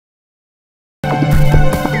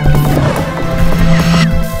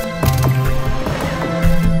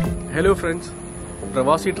Hello friends,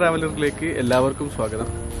 pravasitraveler എല്ലാവർക്കും സ്വാഗതം.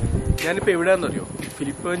 ഞാനിപ്പോൾ എവിടെയാണെന്നറിയോ?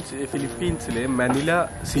 ഫിലിപ്പീൻസിലെ മനില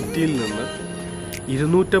സിറ്റിയിൽ നിന്ന്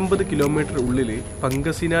 250 കിലോമീറ്റർ ഉള്ളിൽ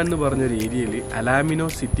പങ്കസിനാൻ എന്ന് പറഞ്ഞൊരു ഏരിയയിൽ അലാമിനോ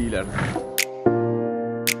സിറ്റിയിലാണ്.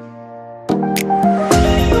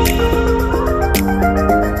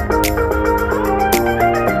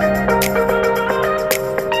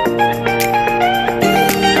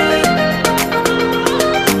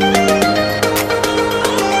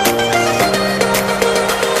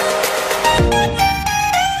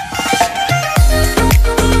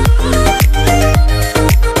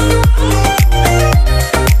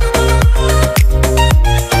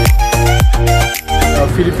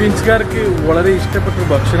 ഫിലിപ്പീൻസുകാർക്ക് വളരെ ഇഷ്ടപ്പെട്ട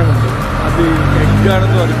ഭക്ഷണമുണ്ട്. അത്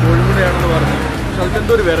എഗ്ഗാണെന്ന് പറഞ്ഞു, കോഴിമുട്ടയാണെന്ന് പറഞ്ഞു. പക്ഷെ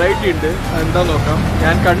അതിലെന്തോ ഒരു വെറൈറ്റി ഉണ്ട്. എന്താ നോക്കാം,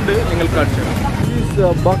 ഞാൻ കണ്ട് നിങ്ങൾ കാണിച്ചു തരാം.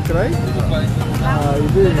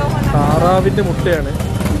 ഇത് താറാവിൻ്റെ മുട്ടയാണ്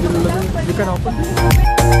ഇതിലുള്ളത്. You can open.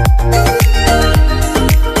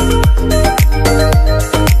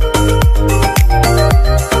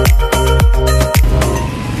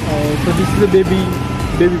 So this is the baby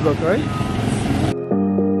buck, right?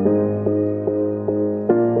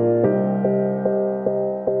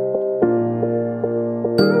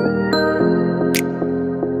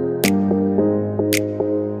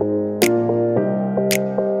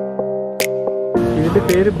 ഇതിൻ്റെ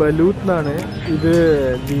പേര് ബലൂത്ത് എന്നാണ്. ഇത്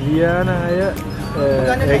ബിരിയാനായ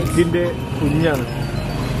എഗ്ഗിൻ്റെ കുഞ്ഞാണ്.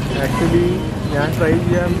 ആക്ച്വലി ഞാൻ ട്രൈ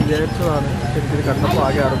ചെയ്യാൻ വിചാരിച്ചതാണ്. എനിക്കിത് കണ്ടപ്പോൾ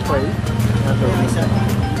ആകെ അറപ്പായി.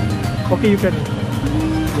 Okay, you can.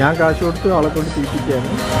 ഞാൻ കാശ് കൊടുത്ത് ആളെ കൊണ്ട് തീറ്റിക്കുകയാണ്.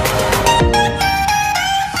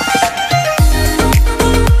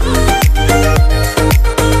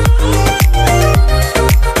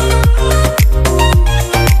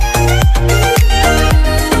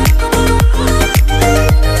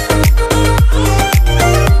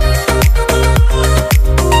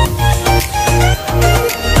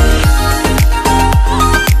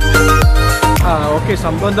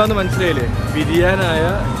 സംഭവം എന്താണെന്ന് മനസ്സിലായില്ലേ? ബിരിയാനായ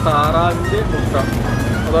താറാവിൻ്റെ മുട്ട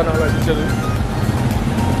അതാണ് അവൾ അടിച്ചത്.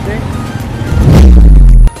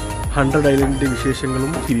 100 ഐലൻഡിൻ്റെ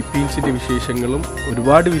വിശേഷങ്ങളും ഫിലിപ്പീൻസിൻ്റെ വിശേഷങ്ങളും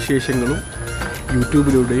ഒരുപാട് വിശേഷങ്ങളും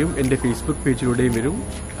യൂട്യൂബിലൂടെയും എൻ്റെ ഫേസ്ബുക്ക് പേജിലൂടെയും വരും.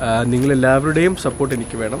 നിങ്ങളെല്ലാവരുടെയും സപ്പോർട്ട്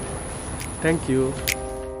എനിക്ക് വേണം. Thank you.